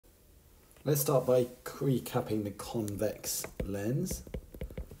Let's start by recapping the convex lens.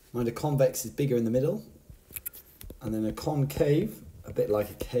 Mind a convex is bigger in the middle, and then a concave, a bit like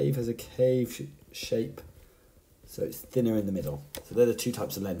a cave, has a cave shape, so it's thinner in the middle. So they're the two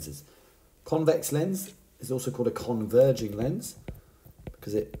types of lenses. Convex lens is also called a converging lens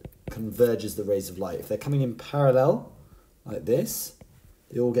because it converges the rays of light. If they're coming in parallel, like this,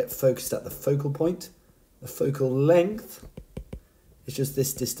 they all get focused at the focal point. The focal length is just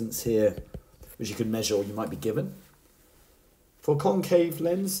this distance here, which you can measure or you might be given. For a concave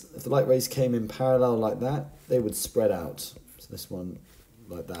lens, if the light rays came in parallel like that, they would spread out. So this one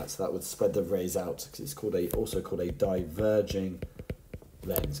like that, so that would spread the rays out because it's also called a diverging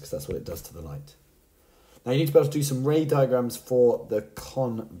lens because that's what it does to the light. Now you need to be able to do some ray diagrams for the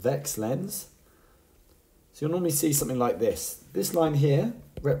convex lens. So you'll normally see something like this. This line here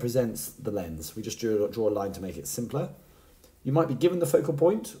represents the lens. We just draw a line to make it simpler. You might be given the focal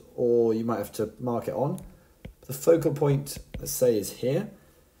point, or you might have to mark it on. The focal point, let's say, is here.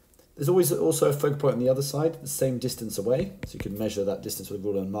 There's always also a focal point on the other side, the same distance away. So you can measure that distance with a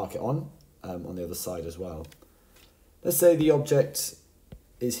ruler and mark it on the other side as well. Let's say the object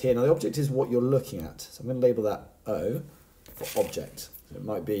is here. Now the object is what you're looking at. So I'm going to label that O for object. So it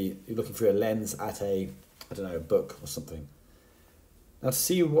might be you're looking through a lens at a, I don't know, a book or something. Now to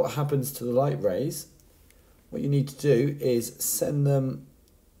see what happens to the light rays, what you need to do is send them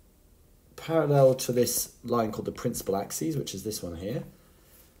parallel to this line called the principal axis, which is this one here.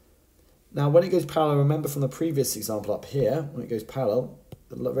 Now when it goes parallel, remember from the previous example up here, when it goes parallel,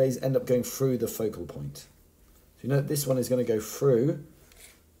 the rays end up going through the focal point. So you know that this one is going to go through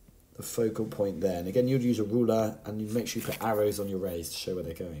the focal point there. And again, you'd use a ruler and you make sure you put arrows on your rays to show where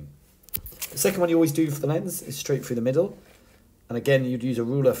they're going. The second one you always do for the lens is straight through the middle. And again, you'd use a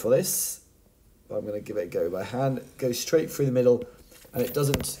ruler for this. I'm going to give it a go by hand. It goes straight through the middle and it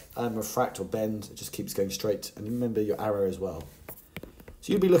doesn't refract or bend. It just keeps going straight. And remember your arrow as well.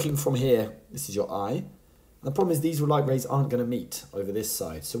 So you'll be looking from here. This is your eye. And the problem is these light rays aren't going to meet over this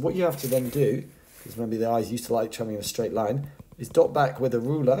side. So what you have to then do, because remember the eye's used to light traveling in a straight line, is dot back with a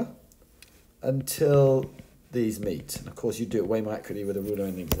ruler until these meet. And of course you do it way more accurately with a ruler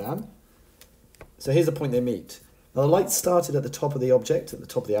in the exam. So here's the point they meet. Now the light started at the top of the object, at the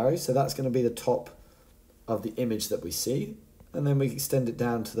top of the arrow, so that's going to be the top of the image that we see. And then we extend it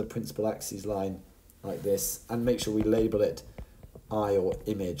down to the principal axis line like this, and make sure we label it eye or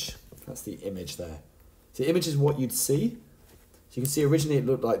image. That's the image there. So the image is what you'd see. So you can see originally it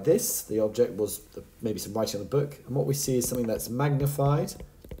looked like this. The object was maybe some writing on the book. And what we see is something that's magnified,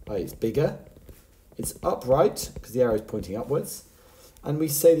 right, it's bigger. It's upright, because the arrow is pointing upwards. And we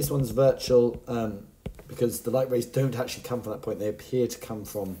say this one's virtual, because the light rays don't actually come from that point. They appear to come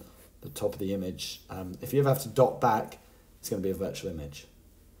from the top of the image. If you ever have to dot back, it's going to be a virtual image.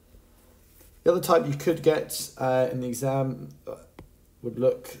 The other type you could get in the exam would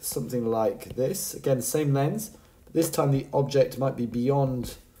look something like this. Again, same lens, but this time the object might be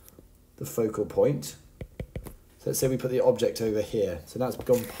beyond the focal point. So let's say we put the object over here. So now it's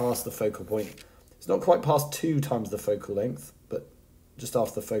gone past the focal point. It's not quite past 2 times the focal length, but just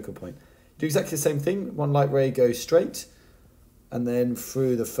after the focal point. Do exactly the same thing. One light ray goes straight and then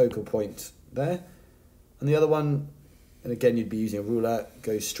through the focal point there. And the other one, and again you'd be using a ruler,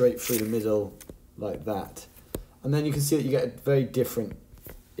 goes straight through the middle like that. And then you can see that you get a very different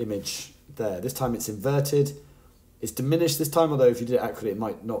image there. This time it's inverted. It's diminished this time, although if you did it accurately it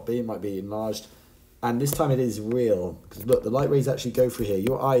might not be. It might be enlarged. And this time it is real. Because look, the light rays actually go through here.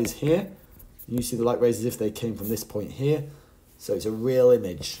 Your eye is here. And you see the light rays as if they came from this point here. So it's a real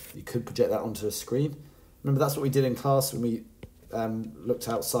image. You could project that onto a screen. Remember, that's what we did in class when we looked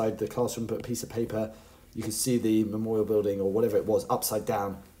outside the classroom, put a piece of paper. You could see the memorial building or whatever it was upside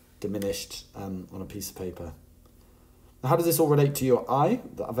down, diminished on a piece of paper. Now, how does this all relate to your eye,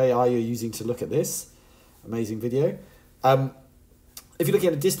 the very eye you're using to look at this amazing video? If you're looking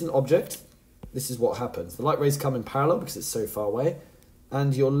at a distant object, this is what happens. The light rays come in parallel because it's so far away,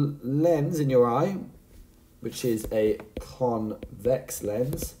 and your lens in your eye, which is a convex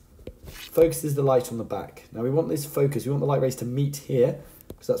lens, focuses the light on the back. Now we want this focus, we want the light rays to meet here,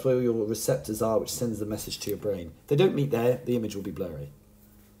 because that's where your receptors are, which sends the message to your brain. If they don't meet there, the image will be blurry.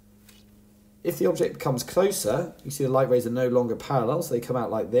 If the object comes closer, you see the light rays are no longer parallel, so they come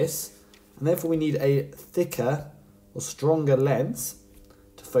out like this, and therefore we need a thicker or stronger lens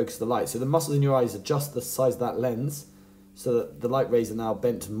to focus the light. So the muscles in your eyes adjust the size of that lens, so that the light rays are now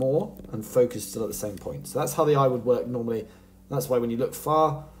bent more and focused still at the same point. So that's how the eye would work normally. That's why when you look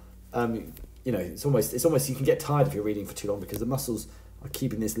far, you know, it's almost you can get tired if you're reading for too long because the muscles are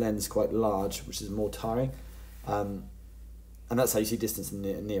keeping this lens quite large, which is more tiring. And that's how you see distance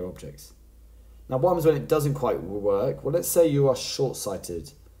in near objects. Now what happens when it doesn't quite work? Well, let's say you are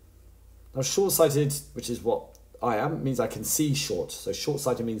short-sighted. Now short-sighted, which is what I am, means I can see short. So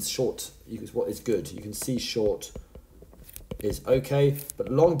short-sighted means short is what is good. You can see short is okay, but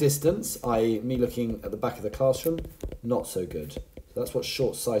long distance, i.e. me looking at the back of the classroom, not so good. So that's what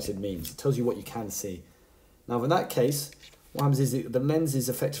short-sighted means. It tells you what you can see. Now in that case, what happens is the lens is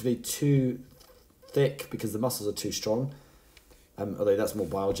effectively too thick because the muscles are too strong. Although that's more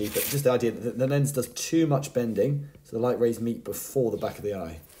biology, but just the idea that the lens does too much bending, so the light rays meet before the back of the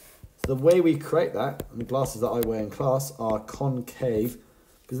eye. So the way we correct that, and the glasses that I wear in class are concave,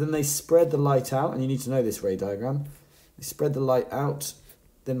 because then they spread the light out, and you need to know this ray diagram. They spread the light out,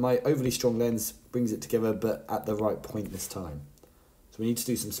 then my overly strong lens brings it together, but at the right point this time. So we need to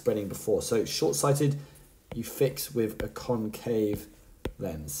do some spreading before. So short-sighted, you fix with a concave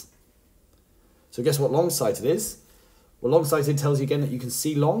lens. So guess what long-sighted is? Well, long-sighted tells you again that you can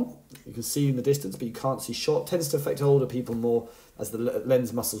see long, you can see in the distance, but you can't see short. It tends to affect older people more as the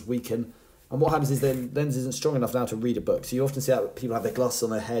lens muscles weaken. And what happens is the lens isn't strong enough now to read a book. So you often see that people have their glasses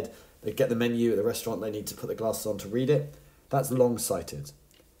on their head, they get the menu at the restaurant, they need to put the glasses on to read it. That's long-sighted. So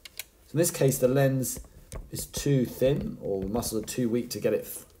in this case, the lens is too thin, or the muscles are too weak to get it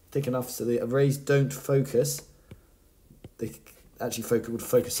thick enough so the rays don't focus. They actually would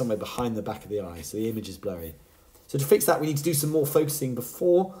focus somewhere behind the back of the eye, so the image is blurry. So to fix that, we need to do some more focusing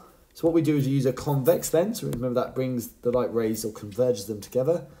before. So what we do is we use a convex lens. Remember that brings the light rays or converges them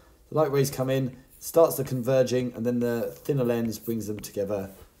together. The light rays come in, starts the converging, and then the thinner lens brings them together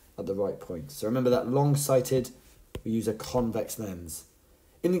at the right point. So remember that long-sighted, we use a convex lens.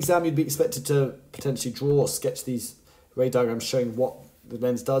 In the exam, you'd be expected to potentially draw or sketch these ray diagrams showing what the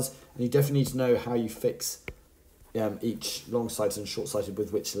lens does, and you definitely need to know how you fix each long-sighted and short-sighted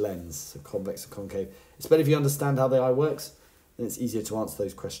with which lens, so convex and concave. It's better if you understand how the eye works, then it's easier to answer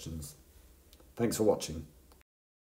those questions. Thanks for watching.